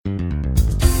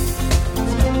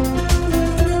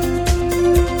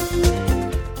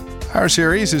Our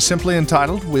series is simply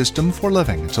entitled Wisdom for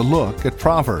Living. It's a look at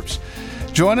Proverbs.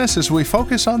 Join us as we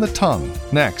focus on the tongue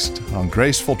next on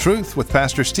Graceful Truth with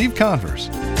Pastor Steve Converse.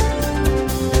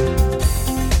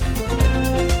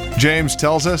 James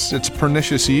tells us it's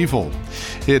pernicious evil.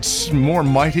 It's more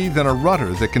mighty than a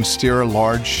rudder that can steer a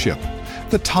large ship.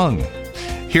 The tongue.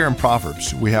 Here in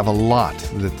Proverbs, we have a lot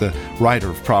that the writer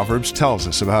of Proverbs tells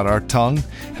us about our tongue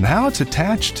and how it's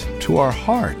attached to our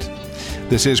heart.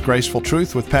 This is Graceful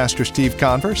Truth with Pastor Steve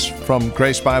Converse from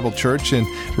Grace Bible Church in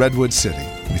Redwood City.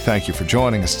 We thank you for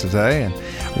joining us today, and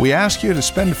we ask you to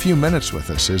spend a few minutes with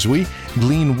us as we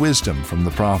glean wisdom from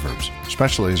the Proverbs,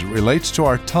 especially as it relates to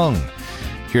our tongue.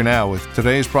 Here now with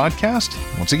today's broadcast,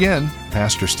 once again,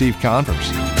 Pastor Steve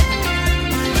Converse.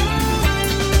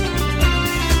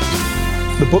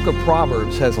 The book of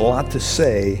Proverbs has a lot to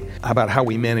say about how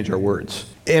we manage our words.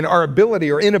 And our ability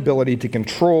or inability to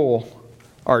control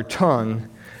our tongue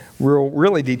will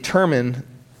really determine,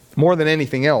 more than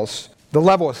anything else, the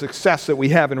level of success that we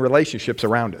have in relationships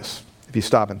around us, if you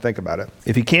stop and think about it.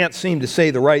 If you can't seem to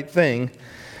say the right thing,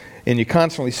 and you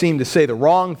constantly seem to say the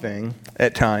wrong thing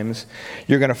at times,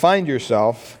 you're going to find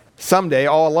yourself someday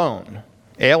all alone,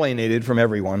 alienated from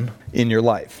everyone in your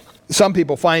life. Some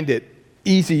people find it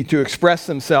easy to express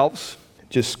themselves,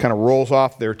 just kind of rolls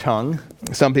off their tongue.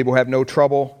 Some people have no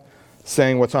trouble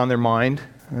saying what's on their mind,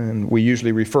 and we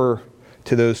usually refer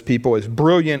to those people as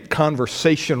brilliant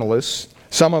conversationalists.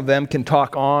 Some of them can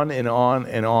talk on and on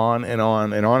and on and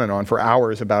on and on and on for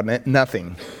hours about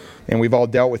nothing. And we've all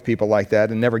dealt with people like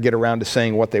that and never get around to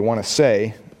saying what they want to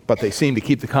say, but they seem to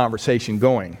keep the conversation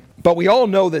going. But we all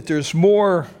know that there's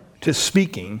more to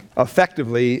speaking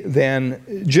effectively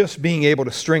than just being able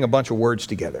to string a bunch of words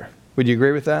together. Would you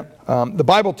agree with that? The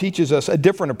Bible teaches us a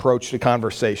different approach to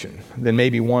conversation than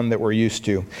maybe one that we're used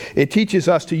to. It teaches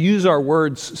us to use our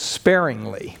words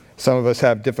sparingly. Some of us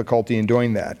have difficulty in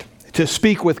doing that. To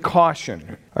speak with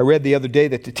caution. I read the other day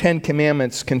that the 10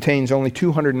 Commandments contains only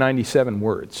 297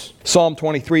 words. Psalm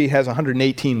 23 has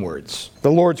 118 words.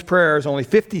 The Lord's Prayer is only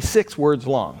 56 words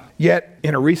long. Yet,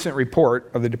 in a recent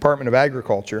report of the Department of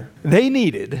Agriculture, they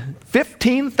needed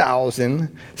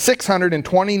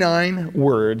 15,629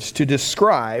 words to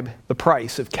describe the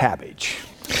price of cabbage.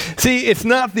 See, it's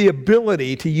not the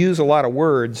ability to use a lot of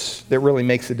words that really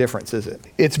makes the difference, is it?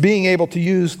 It's being able to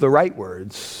use the right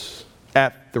words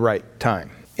at the right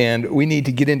time. And we need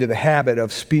to get into the habit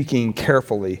of speaking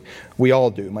carefully. We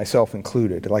all do, myself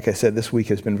included. Like I said, this week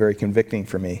has been very convicting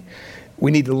for me.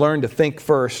 We need to learn to think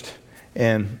first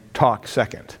and talk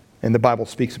second. And the Bible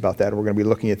speaks about that, and we're going to be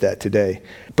looking at that today.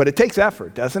 But it takes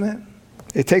effort, doesn't it?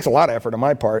 It takes a lot of effort on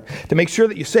my part to make sure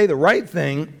that you say the right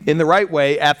thing in the right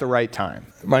way at the right time.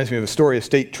 It reminds me of a story. A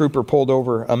state trooper pulled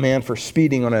over a man for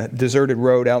speeding on a deserted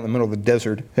road out in the middle of the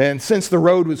desert. And since the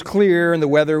road was clear and the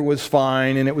weather was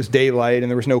fine and it was daylight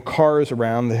and there was no cars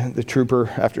around, the trooper,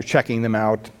 after checking them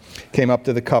out, came up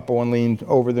to the couple and leaned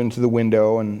over them to the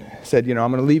window and said,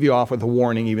 I'm going to leave you off with a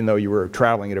warning even though you were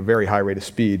traveling at a very high rate of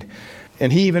speed. And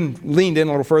he even leaned in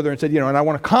a little further and said, and I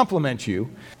want to compliment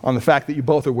you on the fact that you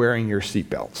both are wearing your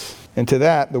seatbelts. And to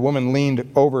that, the woman leaned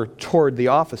over toward the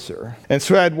officer and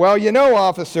said, well,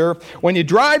 officer, when you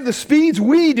drive the speeds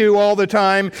we do all the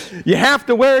time, you have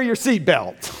to wear your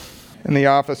seatbelt. And the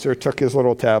officer took his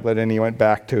little tablet and he went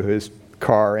back to his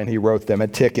car and he wrote them a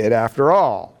ticket after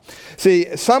all.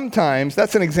 See, sometimes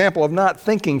that's an example of not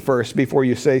thinking first before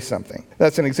you say something.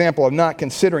 That's an example of not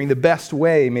considering the best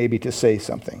way maybe to say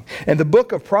something. And the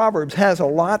book of Proverbs has a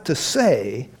lot to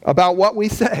say about what we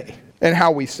say and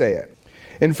how we say it.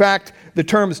 In fact, the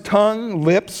terms tongue,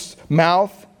 lips,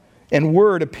 mouth, and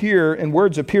words appear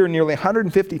nearly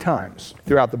 150 times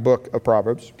throughout the book of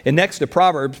Proverbs. And next to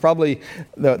Proverbs, probably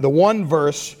the one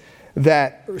verse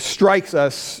that strikes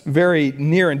us very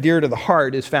near and dear to the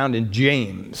heart is found in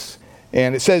James.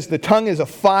 And it says, the tongue is a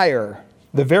fire,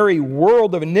 the very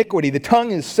world of iniquity. The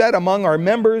tongue is set among our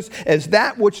members as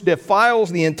that which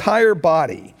defiles the entire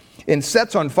body and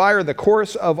sets on fire the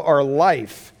course of our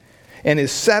life and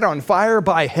is set on fire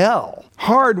by hell.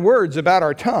 Hard words about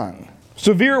our tongue.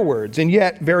 Severe words, and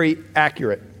yet very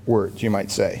accurate words, you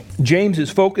might say. James is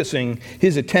focusing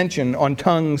his attention on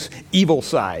tongue's evil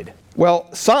side. Well,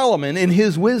 Solomon, in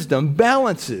his wisdom,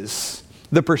 balances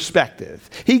the perspective.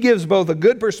 He gives both a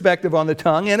good perspective on the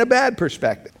tongue and a bad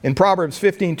perspective. In Proverbs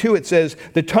 15:2, it says,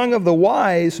 the tongue of the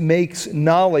wise makes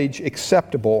knowledge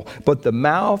acceptable, but the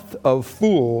mouth of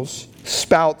fools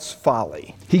spouts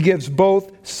folly. He gives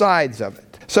both sides of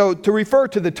it. So to refer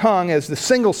to the tongue as the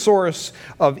single source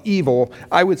of evil,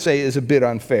 I would say is a bit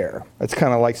unfair. It's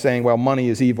kind of like saying, well, money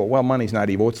is evil. Well, money's not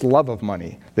evil. It's love of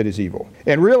money that is evil.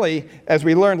 And really, as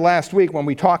we learned last week when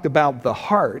we talked about the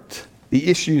heart, the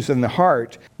issues in the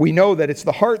heart, we know that it's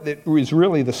the heart that is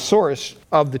really the source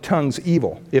of the tongue's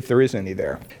evil, if there is any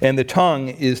there. And the tongue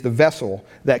is the vessel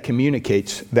that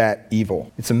communicates that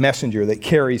evil. It's a messenger that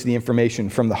carries the information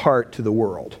from the heart to the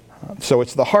world. So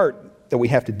it's the heart that we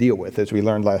have to deal with, as we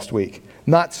learned last week,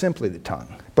 not simply the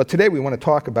tongue. But today we want to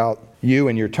talk about you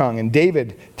and your tongue. And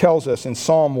David tells us in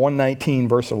Psalm 119,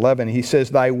 verse 11, he says,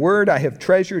 "Thy word I have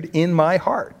treasured in my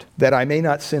heart, that I may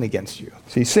not sin against you."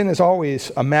 See, sin is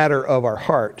always a matter of our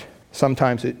heart.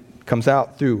 Sometimes it comes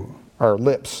out through our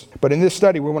lips. But in this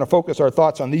study, we want to focus our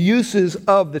thoughts on the uses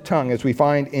of the tongue, as we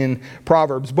find in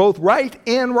Proverbs, both right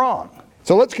and wrong.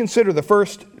 So let's consider the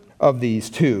first of these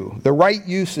two, the right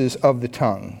uses of the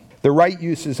tongue. The right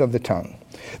uses of the tongue.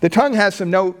 The tongue has some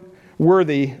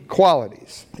noteworthy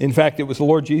qualities. In fact, it was the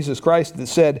Lord Jesus Christ that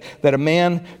said that a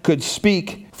man could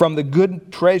speak from the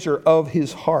good treasure of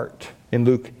his heart in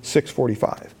Luke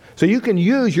 6:45. So you can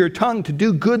use your tongue to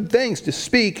do good things, to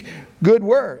speak good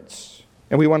words.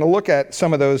 And we want to look at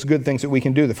some of those good things that we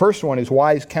can do. The first one is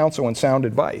wise counsel and sound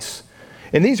advice.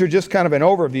 And these are just kind of an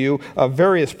overview of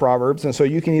various Proverbs, and so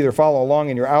you can either follow along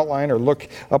in your outline or look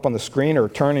up on the screen or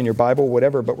turn in your Bible,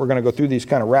 whatever, but we're going to go through these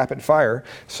kind of rapid fire,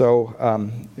 so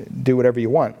do whatever you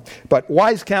want. But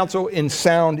wise counsel and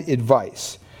sound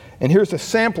advice. And here's a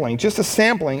sampling, just a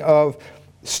sampling of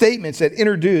statements that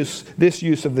introduce this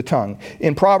use of the tongue.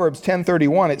 In Proverbs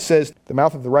 10:31, it says, "The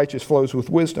mouth of the righteous flows with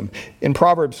wisdom." In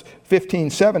Proverbs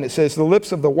 15:7, it says, "The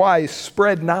lips of the wise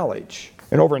spread knowledge."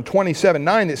 And over in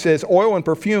 27:9 it says, "Oil and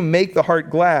perfume make the heart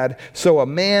glad, so a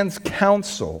man's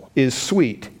counsel is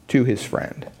sweet to his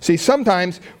friend." See,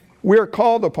 sometimes we're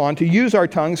called upon to use our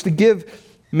tongues to give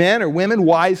men or women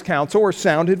wise counsel or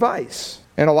sound advice.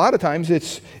 And a lot of times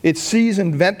it's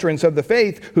seasoned veterans of the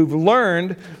faith who've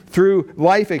learned through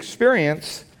life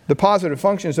experience the positive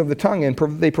functions of the tongue, and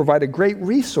they provide a great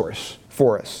resource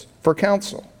for us for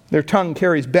counsel. Their tongue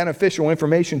carries beneficial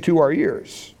information to our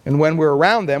ears. And when we're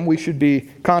around them, we should be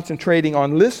concentrating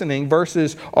on listening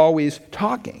versus always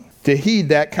talking, to heed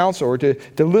that counsel or to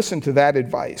listen to that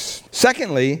advice.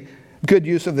 Secondly, good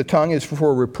use of the tongue is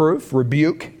for reproof,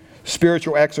 rebuke,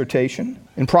 spiritual exhortation.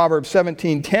 In Proverbs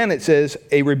 17:10 it says,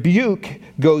 "A rebuke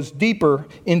goes deeper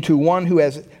into one who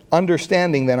has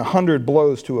understanding than 100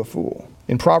 blows to a fool."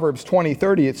 In Proverbs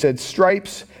 20:30 it said,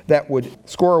 "Stripes that would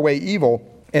score away evil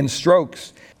and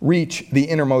strokes reach the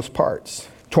innermost parts."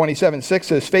 27:6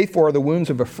 says, "Faithful are the wounds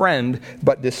of a friend,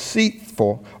 but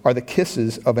deceitful are the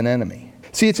kisses of an enemy."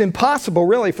 See, it's impossible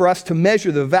really for us to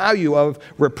measure the value of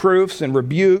reproofs and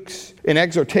rebukes and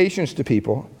exhortations to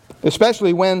people,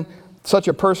 especially when such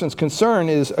a person's concern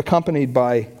is accompanied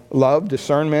by love,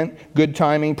 discernment, good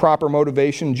timing, proper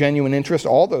motivation, genuine interest,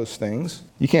 all those things.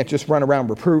 You can't just run around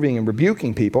reproving and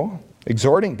rebuking people,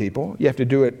 exhorting people. You have to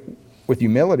do it with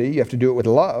humility. You have to do it with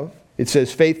love. It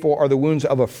says, "Faithful are the wounds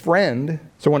of a friend."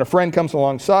 So when a friend comes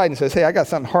alongside and says, "Hey, I got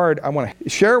something hard I want to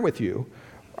share with you,"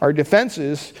 our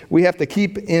defenses we have to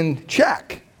keep in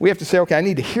check. We have to say, okay, I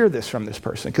need to hear this from this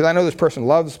person because I know this person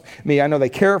loves me, I know they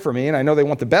care for me, and I know they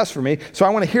want the best for me, so I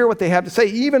want to hear what they have to say.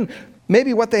 Even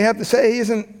maybe what they have to say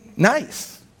isn't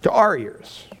nice to our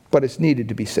ears, but it's needed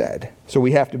to be said. So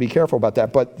we have to be careful about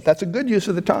that. But that's a good use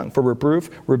of the tongue for reproof,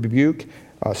 rebuke,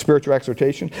 spiritual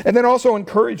exhortation, and then also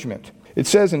encouragement. It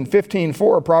says in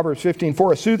Proverbs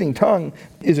 15:4, "A soothing tongue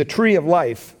is a tree of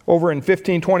life." Over in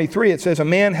 15:23, it says, "A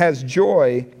man has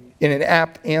joy in an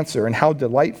apt answer, and how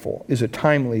delightful is a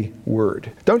timely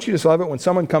word." Don't you just love it when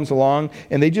someone comes along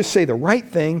and they just say the right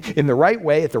thing in the right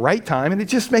way at the right time, and it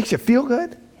just makes you feel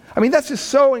good? I mean, that's just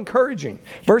so encouraging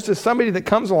versus somebody that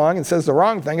comes along and says the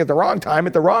wrong thing at the wrong time,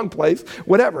 at the wrong place,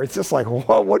 whatever. It's just like,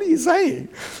 whoa, what are you saying?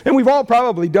 And we've all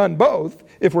probably done both,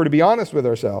 if we're to be honest with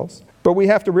ourselves. But we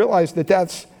have to realize that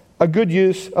that's a good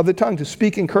use of the tongue, to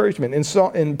speak encouragement.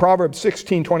 In Proverbs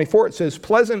 16:24, it says,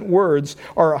 "Pleasant words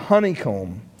are a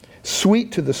honeycomb,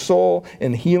 sweet to the soul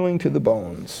and healing to the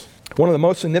bones." One of the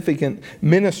most significant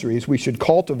ministries we should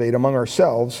cultivate among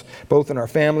ourselves, both in our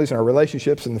families and our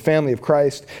relationships and the family of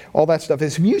Christ, all that stuff,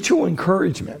 is mutual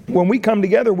encouragement. When we come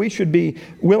together, we should be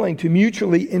willing to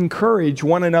mutually encourage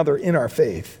one another in our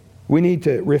faith. We need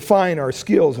to refine our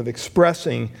skills of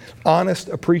expressing honest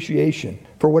appreciation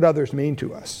for what others mean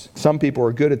to us. Some people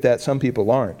are good at that, some people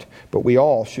aren't, but we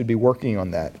all should be working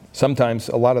on that. Sometimes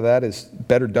a lot of that is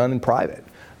better done in private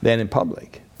than in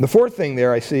public. The fourth thing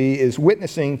there I see is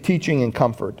witnessing, teaching, and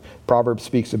comfort. Proverbs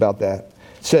speaks about that.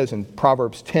 It says in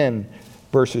Proverbs 10,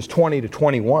 verses 20 to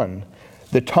 21,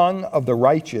 The tongue of the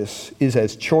righteous is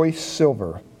as choice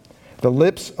silver. The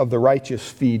lips of the righteous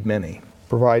feed many,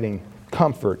 providing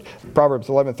comfort. Proverbs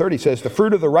 11:30 says, the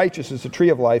fruit of the righteous is the tree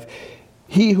of life.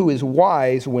 He who is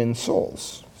wise wins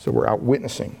souls. So we're out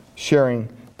witnessing, sharing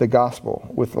the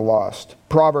gospel with the lost.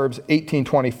 Proverbs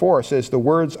 18:24 says, the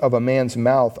words of a man's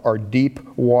mouth are deep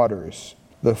waters.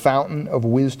 The fountain of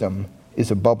wisdom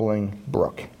is a bubbling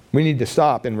brook. We need to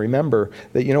stop and remember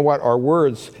that, you know what, our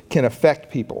words can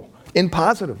affect people in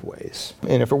positive ways.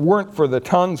 And if it weren't for the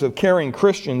tongues of caring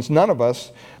Christians, none of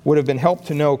us would have been helped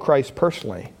to know Christ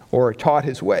personally or taught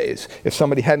his ways if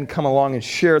somebody hadn't come along and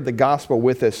shared the gospel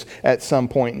with us at some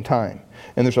point in time.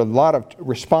 And there's a lot of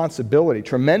responsibility,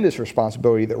 tremendous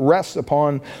responsibility that rests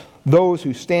upon those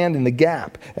who stand in the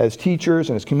gap as teachers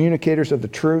and as communicators of the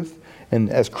truth and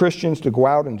as Christians to go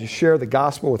out and to share the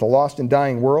gospel with a lost and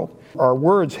dying world. Our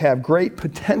words have great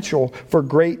potential for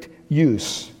great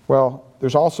use. Well,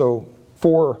 there's also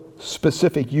 4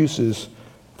 specific uses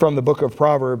from the book of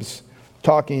Proverbs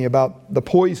talking about the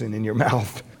poison in your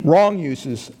mouth. Wrong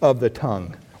uses of the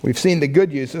tongue. We've seen the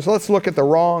good uses. Let's look at the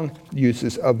wrong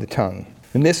uses of the tongue.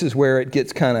 And this is where it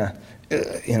gets kind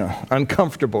of,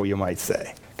 uncomfortable, you might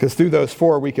say. Because through those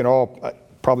 4, we can all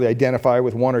probably identify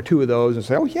with 1 or 2 of those and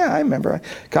say, oh yeah, I remember.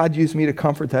 God used me to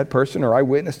comfort that person, or I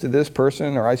witnessed to this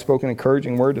person, or I spoke an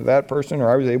encouraging word to that person,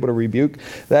 or I was able to rebuke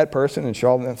that person and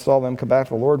saw them come back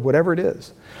to the Lord, whatever it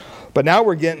is. But now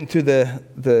we're getting to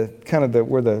the kind of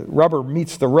where the rubber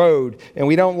meets the road, and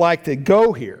we don't like to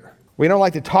go here. We don't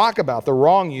like to talk about the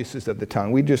wrong uses of the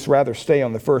tongue. We'd just rather stay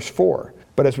on the first 4.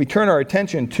 But as we turn our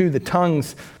attention to the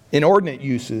tongue's inordinate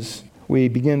uses, we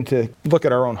begin to look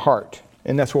at our own heart.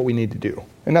 And that's what we need to do.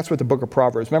 And that's what the book of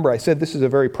Proverbs. Remember, I said this is a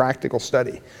very practical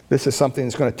study. This is something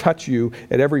that's going to touch you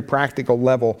at every practical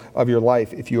level of your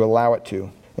life if you allow it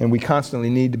to. And we constantly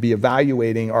need to be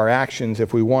evaluating our actions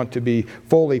if we want to be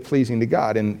fully pleasing to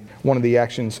God. And one of the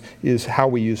actions is how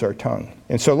we use our tongue.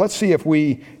 And so let's see if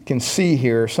we can see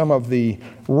here some of the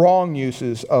wrong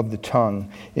uses of the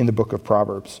tongue in the book of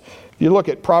Proverbs. If you look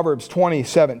at Proverbs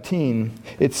 20:17,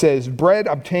 it says, bread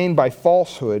obtained by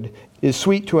falsehood is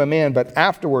sweet to a man, but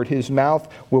afterward his mouth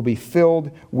will be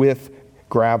filled with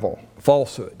gravel.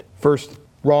 Falsehood. First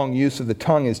wrong use of the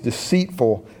tongue is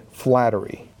deceitful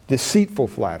flattery. Deceitful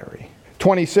flattery.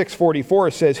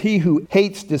 26:44 says, he who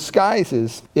hates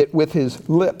disguises it with his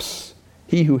lips.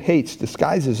 He who hates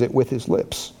disguises it with his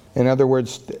lips. In other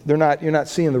words, you're not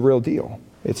seeing the real deal.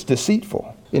 It's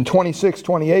deceitful. In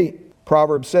 26:28,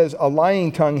 Proverbs says, a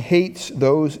lying tongue hates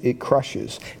those it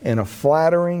crushes, and a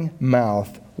flattering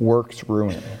mouth works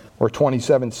ruin. Or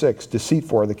 27:6,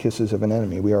 deceitful are the kisses of an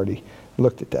enemy. We already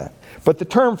looked at that. But the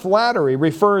term flattery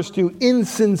refers to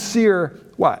insincere,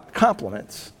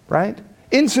 compliments, right?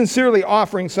 Insincerely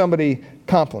offering somebody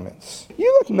compliments.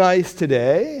 You look nice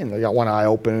today, and they got one eye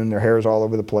open, and their hair's all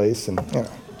over the place, and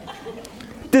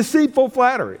Deceitful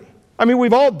flattery. I mean,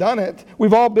 we've all done it.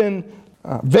 We've all been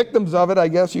victims of it, I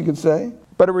guess you could say.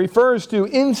 But it refers to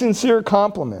insincere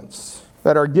compliments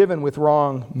that are given with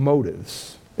wrong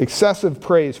motives. Excessive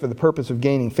praise for the purpose of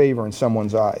gaining favor in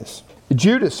someone's eyes.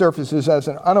 Judas surfaces as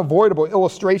an unavoidable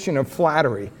illustration of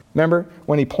flattery. Remember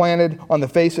when he planted on the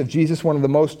face of Jesus one of the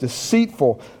most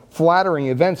deceitful, flattering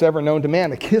events ever known to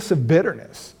man, a kiss of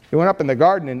bitterness. He went up in the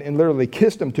garden and literally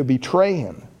kissed him to betray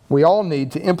him. We all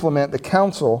need to implement the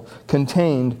counsel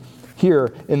contained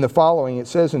here in the following. It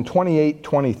says in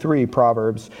 28:23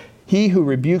 Proverbs, he who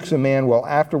rebukes a man will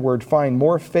afterward find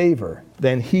more favor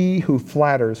than he who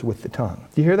flatters with the tongue.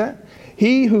 Do you hear that?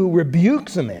 He who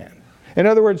rebukes a man. In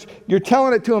other words, you're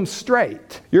telling it to him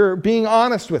straight. You're being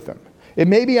honest with him. It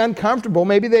may be uncomfortable.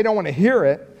 Maybe they don't want to hear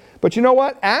it. But you know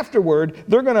what? Afterward,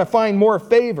 they're going to find more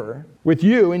favor with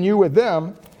you and you with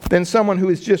them than someone who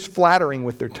is just flattering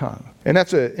with their tongue. And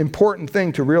that's an important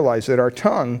thing to realize, that our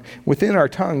tongue, within our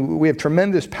tongue, we have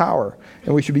tremendous power,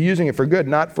 and we should be using it for good,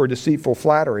 not for deceitful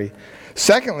flattery.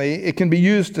 Secondly, it can be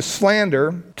used to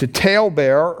slander, to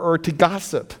talebear, or to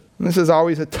gossip. And this is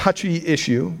always a touchy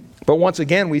issue. But once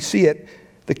again, we see it,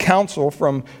 the counsel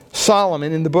from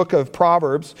Solomon in the book of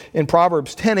Proverbs. In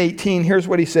Proverbs 10:18, here's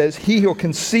what he says: he who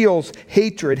conceals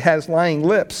hatred has lying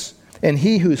lips, and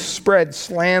he who spreads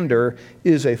slander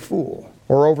is a fool.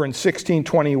 Or over in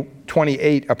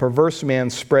 16:28, a perverse man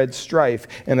spreads strife,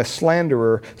 and a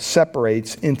slanderer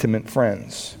separates intimate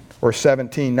friends. Or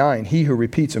 17:9, he who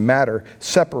repeats a matter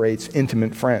separates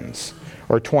intimate friends.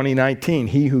 Or 20:19,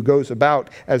 he who goes about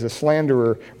as a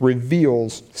slanderer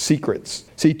reveals secrets.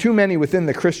 See, too many within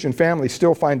the Christian family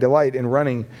still find delight in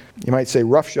running, you might say,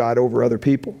 roughshod over other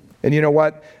people. And you know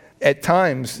what? At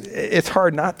times, it's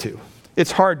hard not to.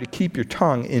 It's hard to keep your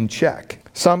tongue in check.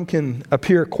 Some can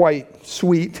appear quite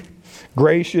sweet,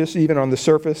 gracious even on the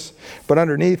surface, but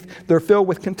underneath they're filled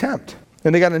with contempt.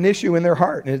 And they got an issue in their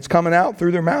heart, and it's coming out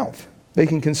through their mouth. They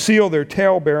can conceal their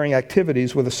tale-bearing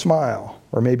activities with a smile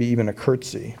or maybe even a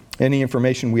curtsy. Any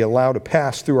information we allow to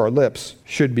pass through our lips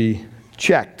should be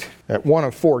checked at one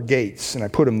of 4 gates, and I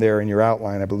put them there in your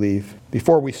outline, I believe.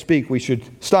 Before we speak, we should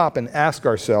stop and ask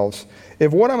ourselves,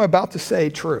 if what I'm about to say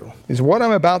true? Is what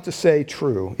I'm about to say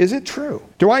true? Is it true?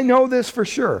 Do I know this for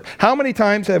sure? How many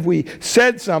times have we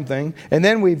said something and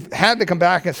then we've had to come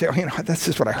back and say, that's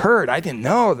just what I heard. I didn't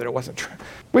know that it wasn't true.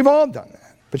 We've all done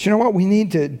that. But you know what? We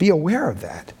need to be aware of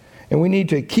that. And we need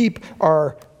to keep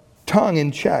our tongue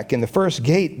in check. And the first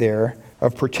gate there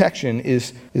of protection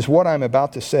is what I'm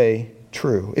about to say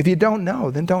true? If you don't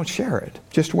know, then don't share it.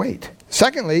 Just wait.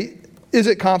 Secondly, is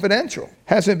it confidential?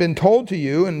 Has it been told to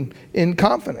you in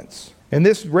confidence? And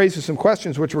this raises some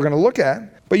questions which we're going to look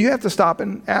at, but you have to stop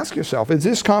and ask yourself, is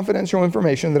this confidential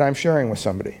information that I'm sharing with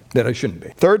somebody that I shouldn't be?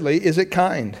 Thirdly, is it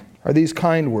kind? Are these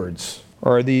kind words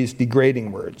or are these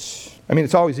degrading words? I mean,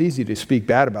 it's always easy to speak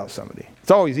bad about somebody.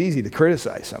 It's always easy to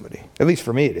criticize somebody. At least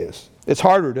for me it is. It's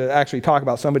harder to actually talk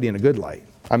about somebody in a good light.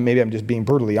 Maybe I'm just being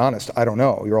brutally honest. I don't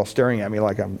know. You're all staring at me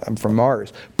like I'm from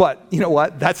Mars. But you know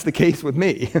what? That's the case with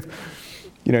me.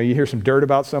 You hear some dirt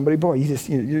about somebody, boy,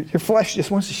 your flesh just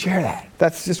wants to share that.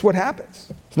 That's just what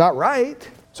happens. It's not right.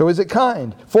 So is it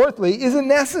kind? Fourthly, is it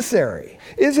necessary?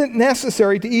 Is it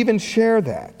necessary to even share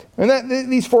that? And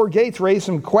these 4 gates raise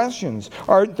some questions.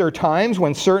 Are there times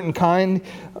when certain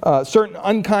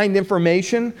unkind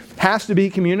information has to be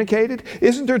communicated?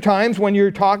 Isn't there times when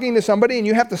you're talking to somebody and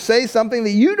you have to say something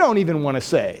that you don't even want to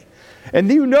say?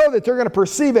 And you know that they're going to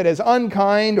perceive it as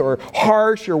unkind or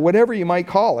harsh or whatever you might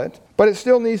call it, but it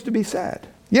still needs to be said.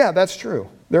 Yeah, that's true.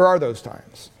 There are those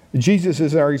times. Jesus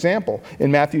is our example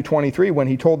in Matthew 23 when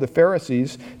he told the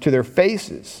Pharisees to their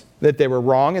faces that they were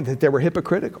wrong and that they were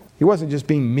hypocritical. He wasn't just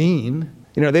being mean.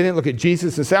 They didn't look at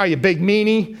Jesus and say, "Oh, you big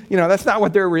meanie." That's not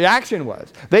what their reaction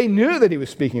was. They knew that he was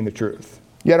speaking the truth.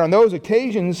 Yet on those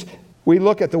occasions, we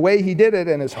look at the way he did it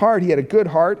and his heart. He had a good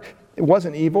heart. It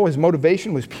wasn't evil. His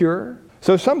motivation was pure.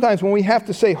 So sometimes when we have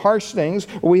to say harsh things,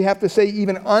 or we have to say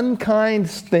even unkind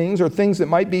things or things that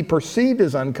might be perceived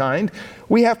as unkind,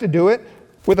 we have to do it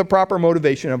with a proper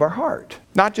motivation of our heart.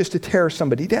 Not just to tear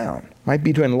somebody down. It might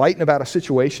be to enlighten about a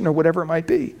situation or whatever it might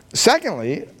be.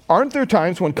 Secondly, aren't there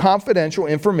times when confidential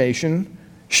information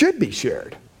should be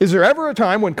shared? Is there ever a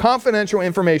time when confidential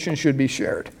information should be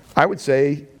shared? I would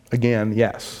say, again,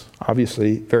 yes.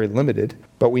 Obviously, very limited.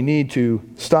 But we need to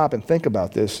stop and think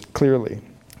about this clearly.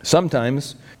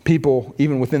 Sometimes people,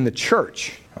 even within the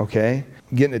church, get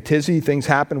in a tizzy, things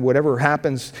happen, whatever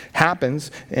happens,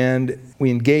 and we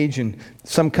engage in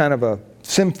some kind of a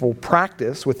sinful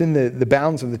practice within the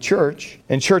bounds of the church.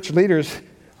 And church leaders,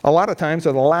 a lot of times,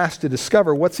 are the last to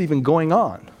discover what's even going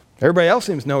on. Everybody else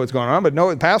seems to know what's going on, but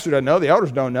no, the pastor doesn't know, the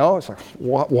elders don't know. It's like,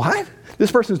 what?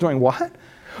 This person's doing what?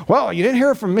 Well, you didn't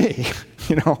hear it from me.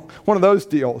 One of those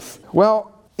deals.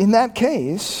 Well, in that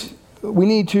case, we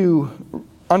need to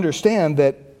understand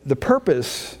that the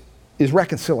purpose is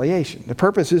reconciliation. The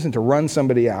purpose isn't to run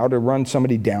somebody out or run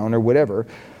somebody down or whatever,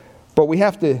 but we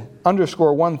have to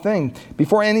underscore one thing.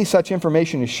 Before any such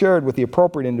information is shared with the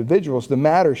appropriate individuals, the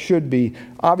matter should be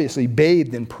obviously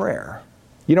bathed in prayer.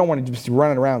 You don't want to just be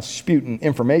running around spouting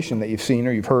information that you've seen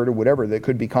or you've heard or whatever that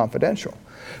could be confidential.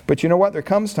 But you know what? There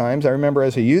comes times, I remember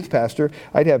as a youth pastor,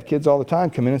 I'd have kids all the time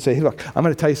come in and say, "Hey, look, I'm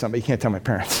going to tell you something, but you can't tell my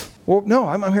parents." Well, no,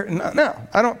 I'm here. No,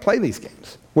 I don't play these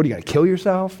games. What, are you going to kill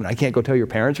yourself? And I can't go tell your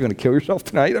parents you're going to kill yourself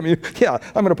tonight? I'm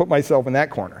going to put myself in that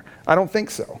corner. I don't think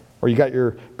so. Or you got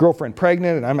your girlfriend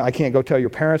pregnant and I can't go tell your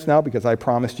parents now because I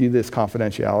promised you this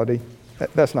confidentiality.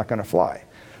 That's not going to fly.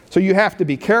 So you have to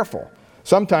be careful.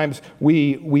 Sometimes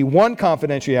we want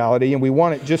confidentiality and we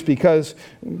want it just because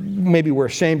maybe we're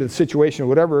ashamed of the situation or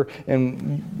whatever,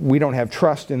 and we don't have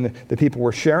trust in the people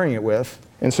we're sharing it with.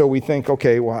 And so we think,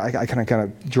 okay, well, I kind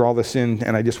of draw this in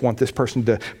and I just want this person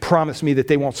to promise me that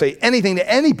they won't say anything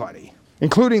to anybody,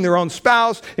 including their own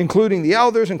spouse, including the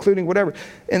elders, including whatever.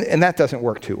 And that doesn't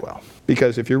work too well.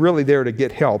 Because if you're really there to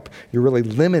get help, you're really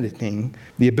limiting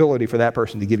the ability for that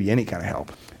person to give you any kind of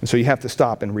help. And so you have to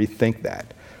stop and rethink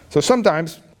that. So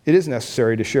sometimes it is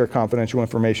necessary to share confidential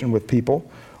information with people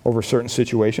over certain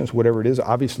situations, whatever it is.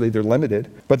 Obviously, they're limited.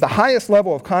 But the highest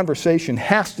level of conversation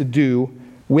has to do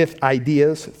with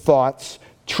ideas, thoughts,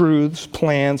 truths,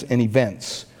 plans, and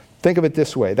events. Think of it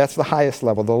this way. That's the highest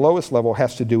level. The lowest level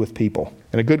has to do with people.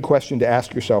 And a good question to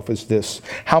ask yourself is this: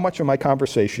 how much of my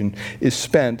conversation is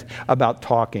spent about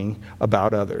talking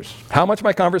about others? How much of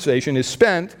my conversation is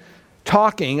spent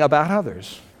talking about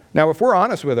others? Now, if we're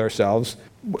honest with ourselves,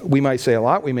 we might say a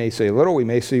lot, we may say a little, we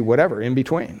may say whatever in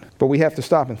between. But we have to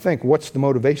stop and think, what's the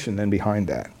motivation then behind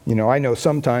that? I know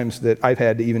sometimes that I've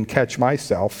had to even catch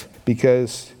myself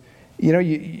because,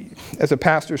 you, as a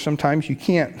pastor, sometimes you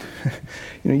can't,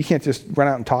 you can't just run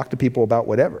out and talk to people about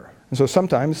whatever. And so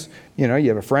sometimes, you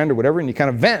have a friend or whatever and you kind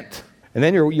of vent. And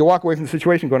then you walk away from the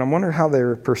situation going, I'm wondering how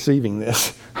they're perceiving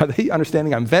this. Are they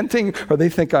understanding I'm venting? Or they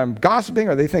think I'm gossiping?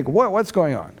 Or they think, what's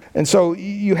going on? And so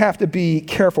you have to be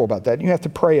careful about that. You have to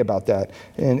pray about that.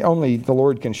 And only the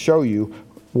Lord can show you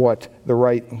what the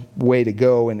right way to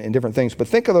go and different things. But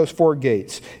think of those 4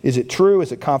 gates. Is it true?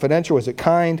 Is it confidential? Is it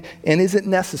kind? And is it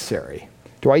necessary?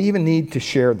 Do I even need to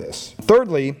share this? Third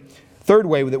way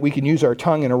that we can use our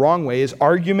tongue in a wrong way is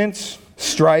arguments,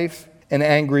 strife, and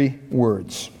angry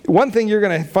words. One thing you're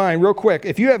going to find real quick,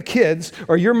 if you have kids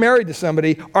or you're married to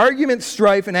somebody, arguments,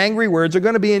 strife, and angry words are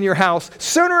going to be in your house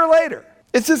sooner or later.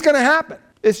 It's just going to happen.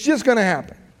 It's just going to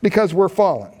happen because we're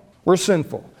fallen. We're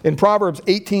sinful. In Proverbs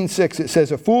 18:6, it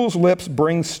says, a fool's lips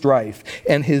bring strife,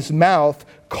 and his mouth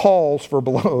calls for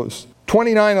blows.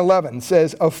 29:11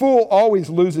 says, a fool always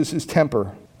loses his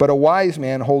temper, but a wise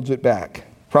man holds it back.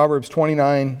 Proverbs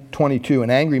 29:22, an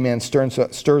angry man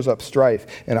stirs up strife,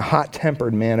 and a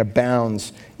hot-tempered man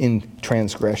abounds in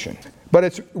transgression. But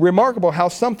it's remarkable how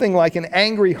something like an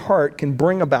angry heart can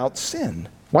bring about sin.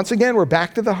 Once again, we're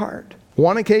back to the heart.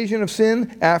 One occasion of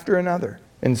sin after another.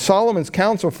 And Solomon's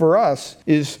counsel for us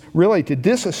is really to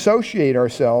disassociate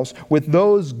ourselves with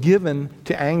those given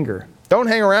to anger. Don't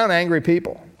hang around angry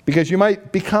people, because you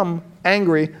might become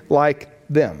angry like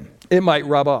them. It might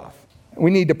rub off.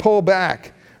 We need to pull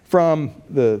back from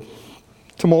the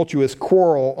tumultuous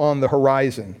quarrel on the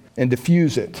horizon and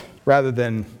diffuse it rather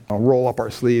than roll up our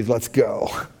sleeves, let's go.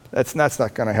 That's not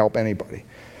going to help anybody.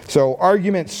 So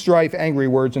argument, strife, angry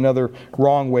words, another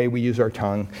wrong way we use our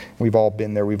tongue. We've all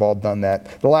been there. We've all done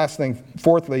that. The last thing,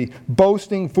 fourthly,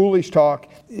 boasting, foolish talk.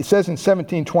 It says in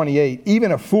 17:28,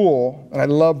 even a fool, and I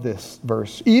love this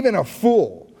verse, even a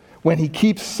fool, when he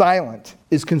keeps silent,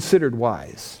 is considered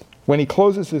wise. When he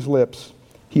closes his lips,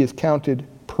 he is counted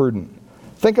prudent.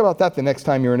 Think about that the next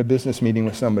time you're in a business meeting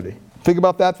with somebody. Think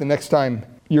about that the next time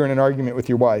you're in an argument with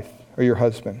your wife or your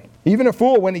husband. Even a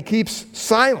fool, when he keeps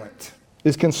silent,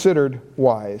 is considered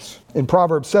wise. In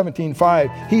Proverbs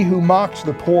 17:5, he who mocks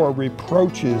the poor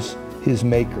reproaches his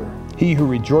maker. He who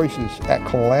rejoices at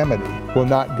calamity will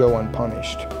not go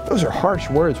unpunished. Those are harsh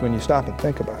words when you stop and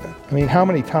think about it. I mean, how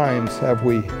many times have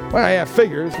we,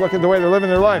 figures, look at the way they're living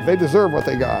their life. They deserve what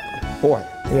they got. Boy,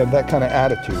 we have that kind of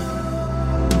attitude.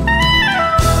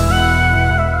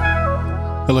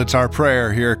 Well, it's our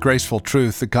prayer here at Graceful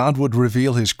Truth that God would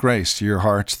reveal His grace to your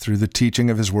hearts through the teaching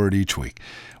of His Word each week.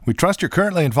 We trust you're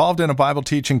currently involved in a Bible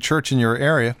teaching church in your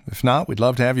area. If not, we'd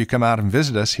love to have you come out and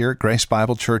visit us here at Grace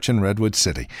Bible Church in Redwood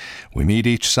City. We meet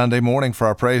each Sunday morning for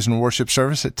our praise and worship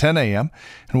service at 10 a.m.,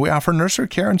 and we offer nursery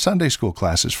care and Sunday school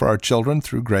classes for our children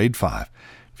through grade 5.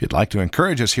 If you'd like to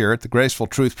encourage us here at the Graceful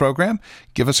Truth program,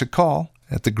 give us a call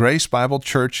at the Grace Bible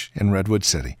Church in Redwood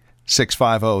City,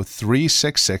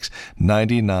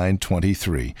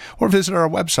 650-366-9923, or visit our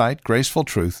website,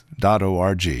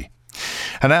 gracefultruth.org.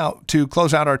 And now, to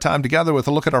close out our time together with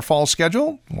a look at our fall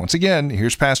schedule, once again,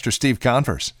 here's Pastor Steve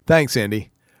Converse. Thanks, Andy.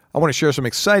 I want to share some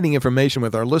exciting information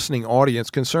with our listening audience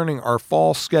concerning our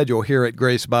fall schedule here at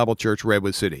Grace Bible Church,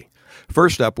 Redwood City.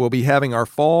 First up, we'll be having our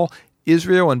fall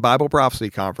Israel and Bible Prophecy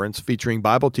Conference featuring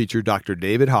Bible teacher Dr.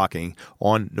 David Hocking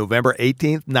on November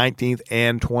 18th, 19th,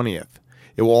 and 20th.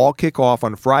 It will all kick off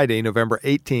on Friday, November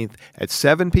 18th at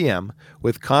 7 p.m.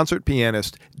 with concert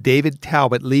pianist David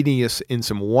Talbot leading us in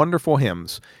some wonderful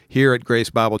hymns here at Grace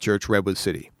Bible Church, Redwood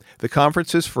City. The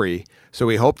conference is free, so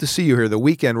we hope to see you here the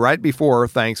weekend right before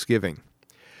Thanksgiving.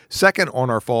 Second on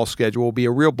our fall schedule will be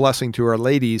a real blessing to our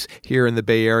ladies here in the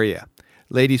Bay Area.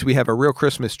 Ladies, we have a real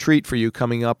Christmas treat for you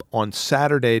coming up on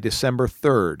Saturday, December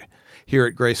 3rd here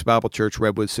at Grace Bible Church,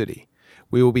 Redwood City.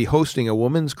 We will be hosting a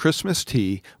woman's Christmas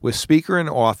tea with speaker and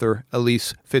author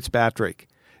Elise Fitzpatrick.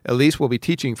 Elise will be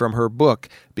teaching from her book,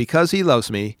 Because He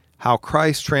Loves Me, How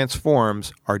Christ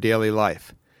Transforms Our Daily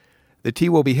Life. The tea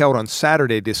will be held on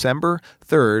Saturday, December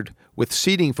 3rd, with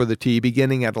seating for the tea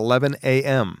beginning at 11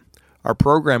 a.m. Our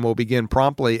program will begin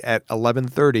promptly at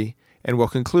 11:30 and will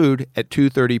conclude at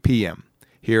 2:30 p.m.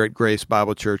 here at Grace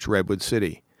Bible Church, Redwood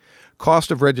City.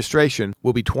 Cost of registration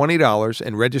will be $20,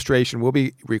 and registration will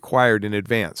be required in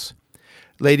advance.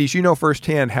 Ladies, you know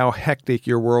firsthand how hectic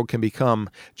your world can become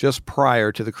just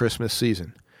prior to the Christmas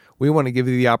season. We want to give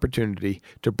you the opportunity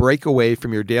to break away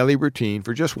from your daily routine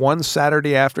for just one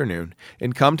Saturday afternoon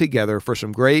and come together for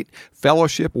some great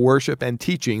fellowship, worship, and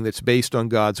teaching that's based on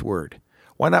God's Word.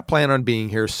 why not plan on being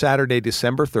here Saturday,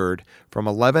 December 3rd from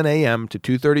 11 a.m. to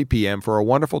 2:30 p.m. for a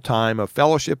wonderful time of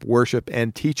fellowship, worship,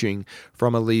 and teaching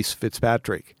from Elise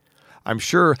Fitzpatrick. I'm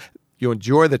sure you'll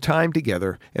enjoy the time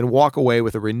together and walk away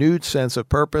with a renewed sense of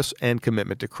purpose and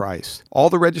commitment to Christ.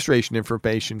 All the registration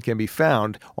information can be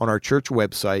found on our church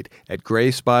website at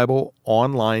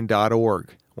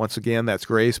gracebibleonline.org. Once again, that's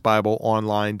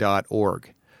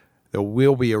gracebibleonline.org. There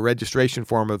will be a registration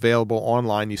form available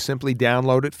online. You simply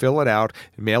download it, fill it out,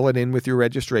 and mail it in with your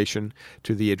registration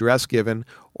to the address given,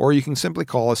 or you can simply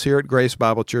call us here at Grace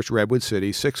Bible Church, Redwood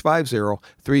City,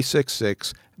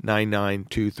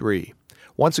 650-366-9923.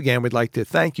 Once again, we'd like to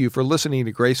thank you for listening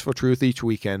to Graceful Truth each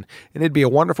weekend, and it'd be a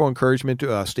wonderful encouragement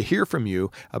to us to hear from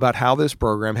you about how this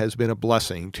program has been a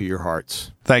blessing to your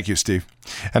hearts. Thank you, Steve.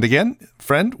 And again,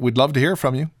 friend, we'd love to hear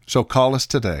from you. So call us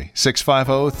today,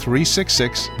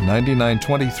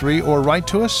 650-366-9923, or write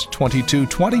to us,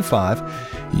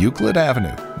 2225 Euclid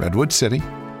Avenue, Redwood City,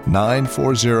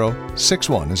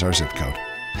 94061 is our zip code.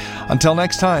 Until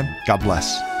next time, God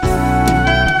bless.